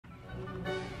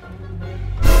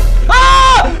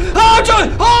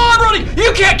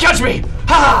can't catch me!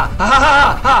 Ha ha ha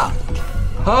ha ha!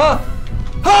 Huh?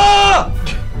 Ha!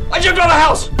 I jumped on a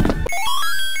house!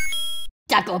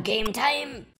 Taco game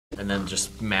time! And then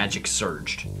just magic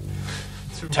surged.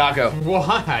 Taco.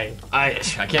 Why? I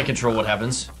can't control what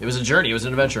happens. It was a journey, it was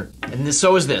an adventure. And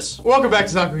so is this. Welcome back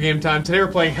to Taco Game Time. Today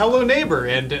we're playing Hello Neighbor,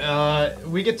 and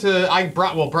we get to,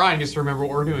 Brian gets to remember what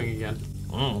we're doing again.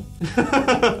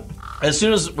 As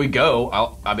soon as we go,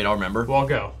 I'll remember. Well,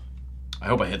 go. I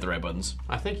hope I hit the right buttons.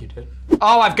 I think you did.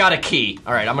 Oh, I've got a key.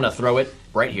 All right, I'm gonna throw it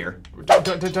right here.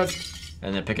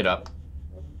 And then pick it up.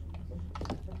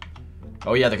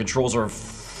 Oh yeah, the controls are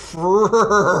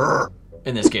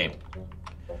in this game.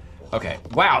 Okay,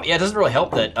 wow, yeah, it doesn't really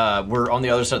help that we're on the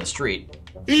other side of the street.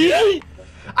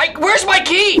 Where's my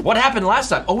key? What happened last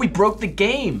time? Oh, we broke the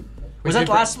game. Was that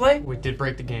the last play? We did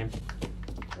break the game.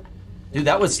 Dude,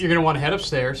 that was... You're gonna want to head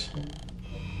upstairs.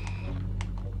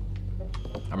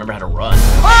 I remember how to run.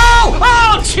 Oh!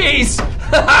 Oh, jeez!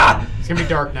 It's gonna be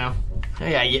dark now.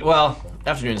 Yeah, well,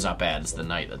 afternoon's not bad. It's the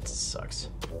night that sucks.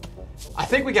 I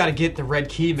think we gotta get the red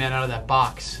key, man, out of that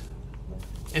box.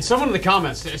 And someone in the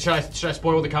comments, should I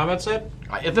spoil what the comments said?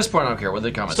 At this point, I don't care what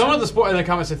the comments Someone said. in the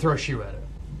comments said throw a shoe at it.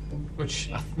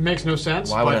 Which makes no sense.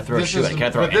 Why would I throw a shoe at it? Can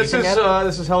I throw anything at it?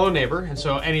 This is Hello Neighbor, and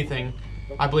so anything,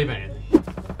 I believe anything.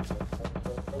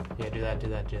 Yeah, do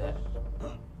that.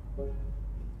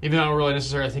 Even though I don't really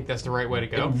necessarily think that's the right way to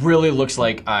go. It really looks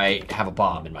like I have a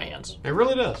bomb in my hands. It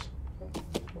really does.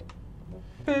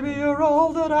 Baby, you're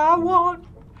all that I want.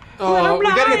 We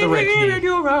gotta get the red key. In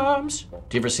your arms.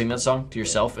 Do you ever sing that song to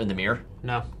yourself in the mirror?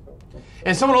 No.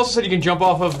 And someone also said you can jump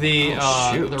off of the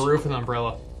shoot. roof with an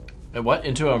umbrella. And what?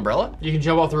 Into an umbrella? You can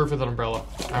jump off the roof with an umbrella.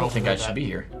 I don't think I should be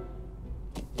here.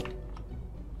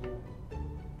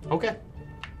 Okay.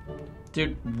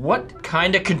 Dude, what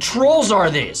kind of controls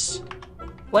are these?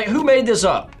 Like, who made this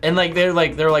up? And like they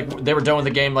were done with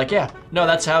the game. Like, yeah, no,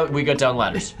 that's how we get down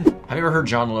ladders. Have you ever heard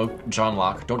John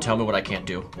Locke? Don't tell me what I can't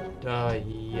do.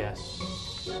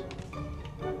 Yes.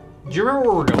 Do you remember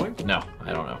where we're going? No,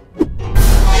 I don't know.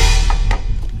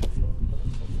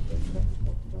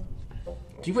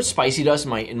 Do you put spicy dust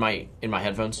in my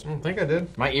headphones? I don't think I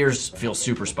did. My ears feel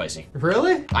super spicy.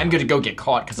 Really? I'm gonna go get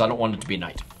caught because I don't want it to be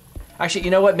night. Actually,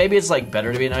 you know what? Maybe it's like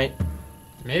better to be night.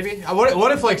 Maybe.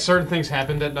 What if like certain things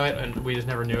happened at night and we just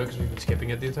never knew it because we've been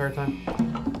skipping it the entire time?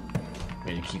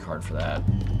 Made a key card for that.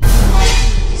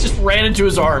 Just ran into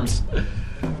his arms.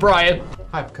 Brian.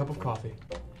 I have a cup of coffee.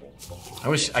 I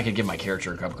wish I could give my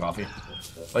character a cup of coffee.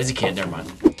 Oh, he's a kid. Never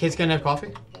mind. Kids can't have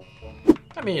coffee?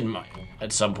 I mean,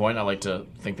 at some point, I like to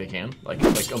think they can, like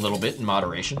a little bit in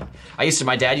moderation.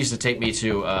 My dad used to take me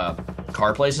to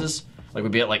car places, like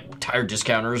we'd be at like tire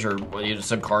discounters or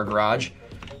some car garage,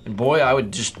 and boy,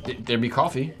 there'd be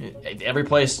coffee. Every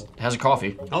place has a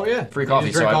coffee. Oh yeah, free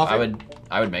coffee. So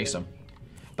I would make some,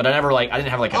 but I didn't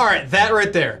have like. All right, that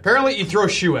right there. Apparently, you throw a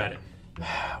shoe at it.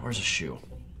 Where's a shoe?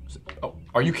 Oh,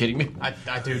 are you kidding me? I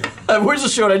do. Where's the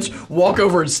shoe? And I just walk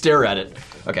over and stare at it.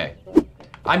 Okay.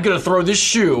 I'm gonna throw this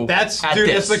shoe at this.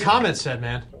 That's the comment said,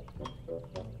 man.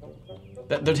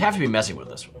 They'd have to be messing with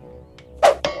this.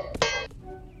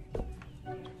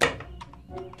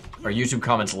 Our YouTube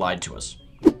comments lied to us.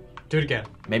 Do it again.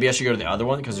 Maybe I should go to the other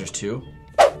one because there's two.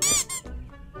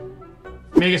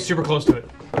 Make it super close to it.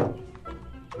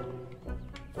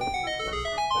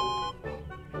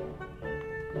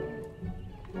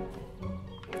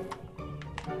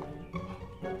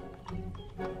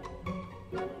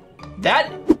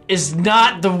 That is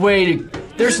not the way to...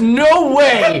 There's no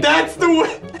way! That's the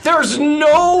way! There's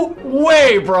no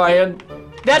way, Brian!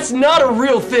 That's not a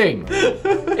real thing!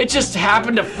 It just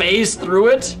happened to phase through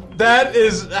it? That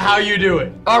is how you do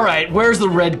it. Alright, where's the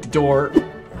red door?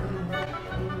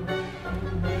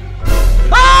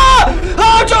 Ah!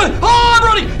 Oh, I'm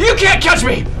running! You can't catch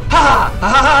me! Ha! Ha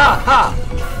ha ha ha!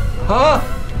 Huh?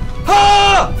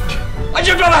 Ha! I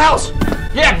jumped on a house!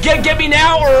 Yeah, get me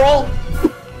now, Earl!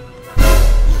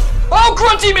 Oh,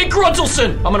 Grunty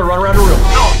McGruntelson! I'm gonna run around the room.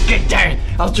 Oh, get dang!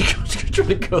 I was just trying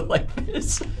to go like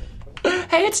this.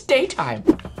 Hey, it's daytime.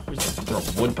 Is there a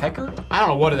woodpecker? I don't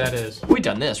know what that is. We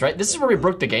done this, right? This is where we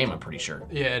broke the game, I'm pretty sure.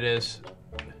 Yeah, it is.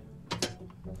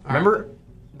 Remember?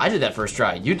 I did that first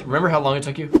try. You remember how long it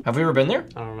took you? Have we ever been there?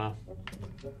 I don't know.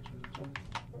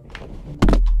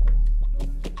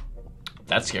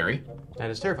 That's scary. That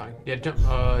is terrifying. Yeah,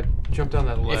 jump down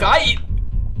that ladder. If I eat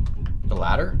the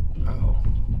ladder? Oh.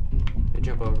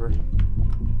 Jump over.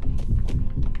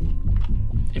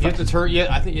 If you have to turn,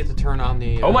 I think you have to turn on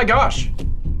the. Oh my gosh!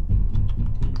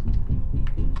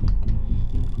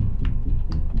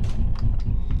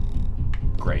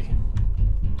 Great.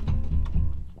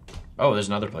 Oh, there's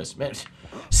another place. Man,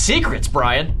 secrets,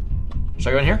 Brian. Should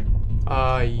I go in here?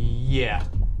 Yeah.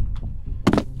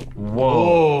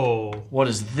 Whoa. Whoa. What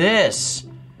is this?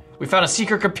 We found a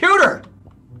secret computer.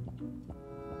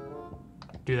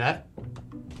 Do that.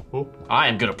 Oh. I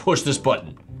am gonna push this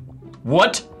button.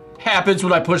 What happens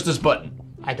when I push this button?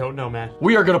 I don't know, man.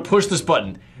 We are gonna push this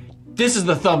button. This is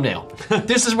the thumbnail.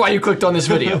 This is why you clicked on this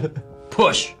video.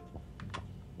 Push.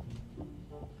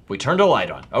 We turned a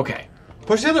light on. Okay.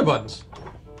 Push the other buttons.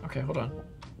 Okay, hold on.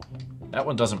 That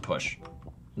one doesn't push.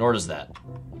 Nor does that.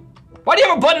 Why do you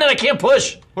have a button that I can't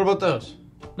push? What about those?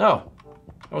 No.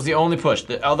 That was the only push.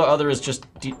 The other is just...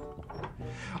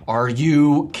 Are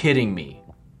you kidding me?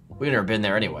 We've never been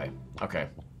there anyway. Okay.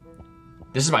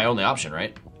 This is my only option,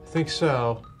 right? I think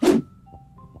so.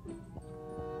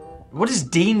 What is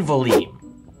Dean Valim?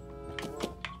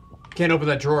 Can't open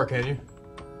that drawer, can you?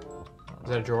 Is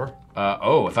that a drawer?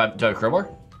 Oh, if I do a crowbar?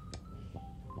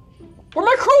 Where'd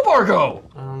my crowbar go?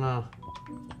 I don't know.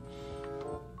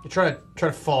 You try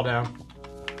to fall down.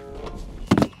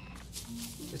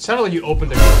 It sounded like you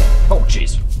opened it. Oh,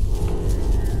 jeez.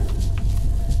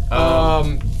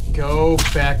 Go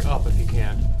back up if you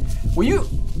can. Will you?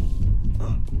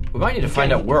 We might need to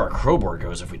find out where our crowbar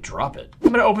goes if we drop it.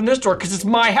 I'm gonna open this door because it's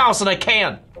my house and I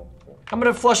can. I'm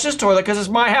gonna flush this toilet because it's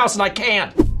my house and I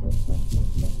can.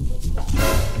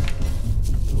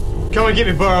 Come and get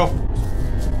me, Burrow.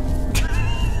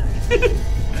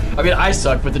 I mean, I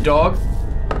suck, but the dog's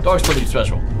pretty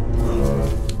special.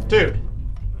 Dude.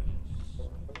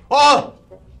 Oh!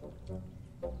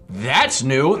 That's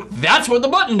new. That's what the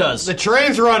button does. The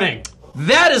train's running.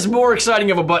 That is more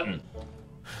exciting of a button.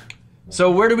 So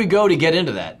where do we go to get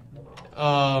into that?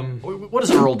 What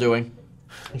is Earl doing?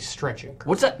 He's stretching.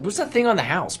 What's that thing on the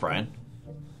house, Brian?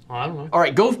 Oh, I don't know. All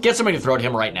right, go get somebody to throw at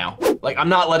him right now. Like, I'm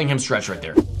not letting him stretch right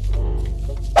there.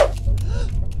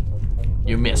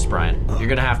 You missed, Brian. You're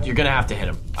gonna have to hit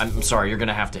him. I'm sorry, you're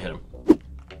gonna have to hit him.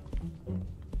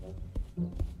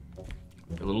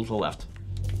 A little to the left.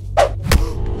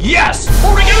 Yes!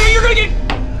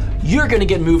 You're gonna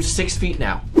get moved 6 feet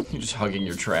now. You're just hugging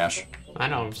your trash. I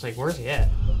know, I'm just like, where's he at?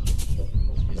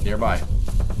 He's nearby.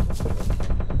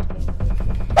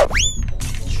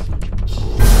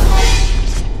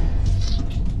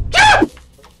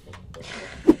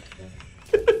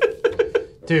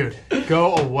 Dude,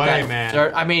 go away,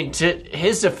 man. I mean, to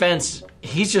his defense,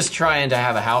 he's just trying to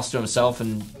have a house to himself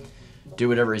and do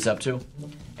whatever he's up to.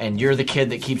 And you're the kid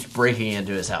that keeps breaking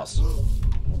into his house.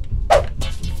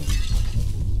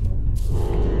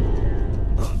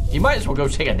 You might as well go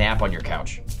take a nap on your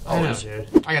couch. I know, dude.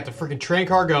 I got the freaking train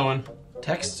car going.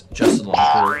 Text Justin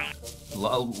Locker.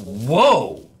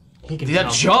 Whoa! He can Did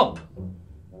that jump?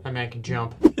 That man can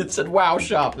jump. It said, wow,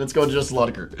 shop. Let's go to Justin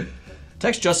Lodeker.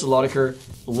 Text Justin Lodeker,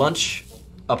 lunch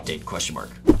update, question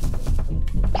mark.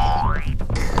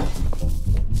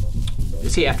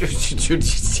 Is he after? Dude,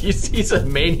 he's a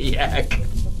maniac.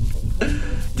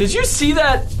 Did you see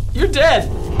that? You're dead.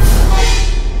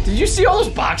 Did you see all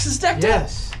those boxes stacked up?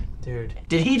 Yes, dude.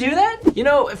 Did he do that? You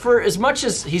know, for as much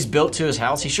as he's built to his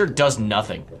house, he sure does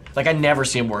nothing. Like, I never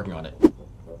see him working on it.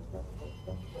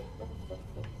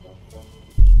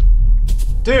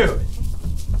 Dude.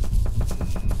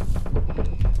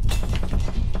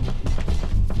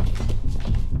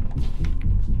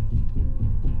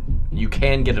 You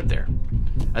can get up there.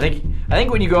 I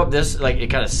think when you go up this, like, it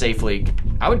kind of safely,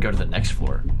 I would go to the next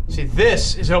floor. See,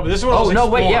 this is open. This is what I was no,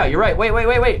 wait, exploring. yeah, you're right.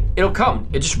 Wait. It'll come.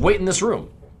 Just wait in this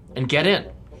room and get in.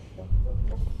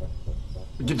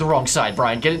 Get the wrong side,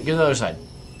 Brian. Get the other side.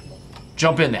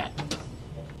 Jump in that.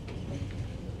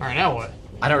 All right, now what?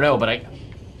 I don't know, but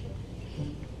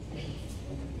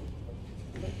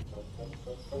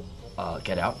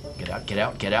get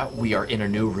out. We are in a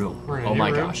new room. We're in a Oh new my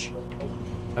room? gosh.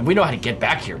 And we know how to get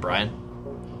back here, Brian.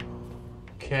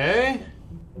 Okay.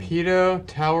 Pedo,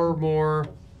 Towermore,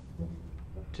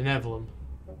 Denevlum.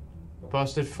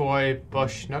 Busted Foy,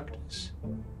 Bushnuckness?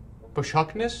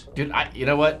 Bushhuckness? Dude, you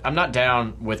know what? I'm not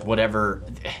down with whatever.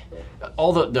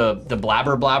 All the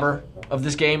blabber of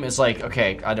this game is like,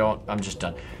 okay, I'm just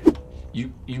done.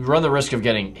 You run the risk of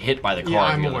getting hit by the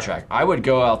car if you get on the track. I would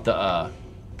go out the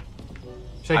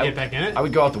Should I get back in it? I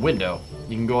would go out the window.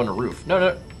 You can go on the roof.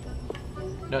 No,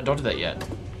 don't do that yet.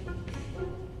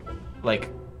 Like,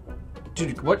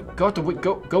 dude, what? Go out the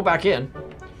go back in.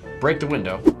 Break the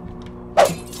window.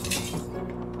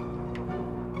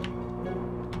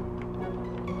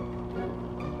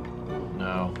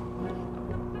 No.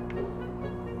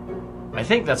 I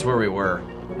think that's where we were.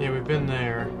 Yeah, we've been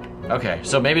there. Okay,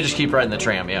 so maybe just keep riding the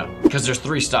tram, yeah. Because there's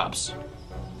 3 stops.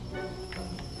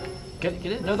 Get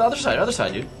in. No, the other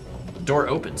side, dude. Door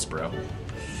opens, bro.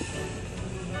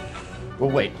 Well,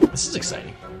 wait. This is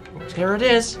exciting. There it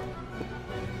is.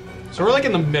 So we're like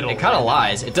in the middle. It kind of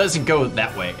lies. It doesn't go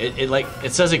that way.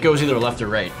 It says it goes either left or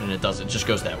right, and it doesn't. It just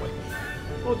goes that way.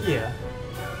 Well, yeah.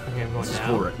 Okay, I'm going This is a down.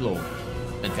 cool little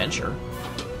adventure.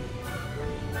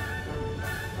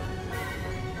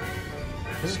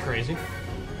 This is crazy.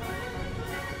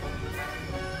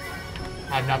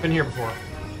 I've not been here before.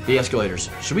 The escalators.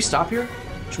 Should we stop here?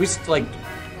 Should we, like...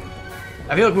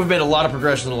 I feel like we've made a lot of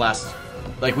progression in the last...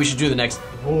 Like, we should do the next...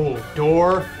 Oh,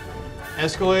 door,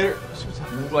 escalator.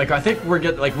 Like, I think we're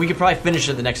getting... Like, we could probably finish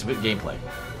it the next gameplay.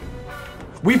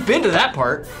 We've been to that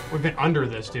part. We've been under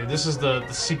this, dude. This is the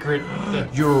secret...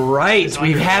 You're right.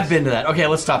 We have been to that. Okay,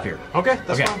 let's stop here. Okay,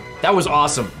 that's fine. That was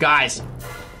awesome. Guys,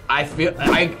 I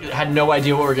had no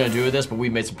idea what we were going to do with this, but we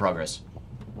made some progress.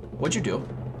 What'd you do?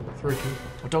 Throw a key.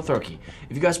 Oh, don't throw a key.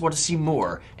 If you guys want to see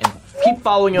more and keep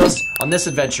following us on this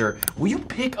adventure, will you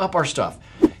pick up our stuff?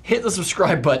 Hit the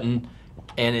subscribe button,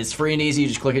 and it's free and easy. You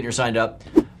just click it and you're signed up.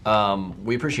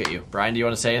 We appreciate you. Brian, do you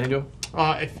want to say anything to him?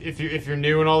 If you're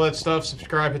new and all that stuff,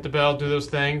 subscribe, hit the bell, do those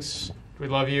things. We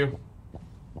love you.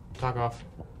 Talk off.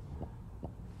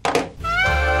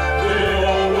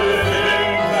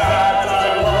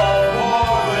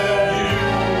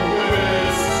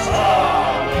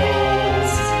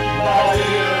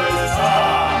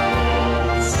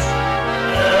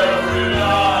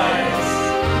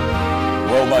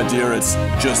 Well, my dear, it's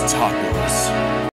just tacos.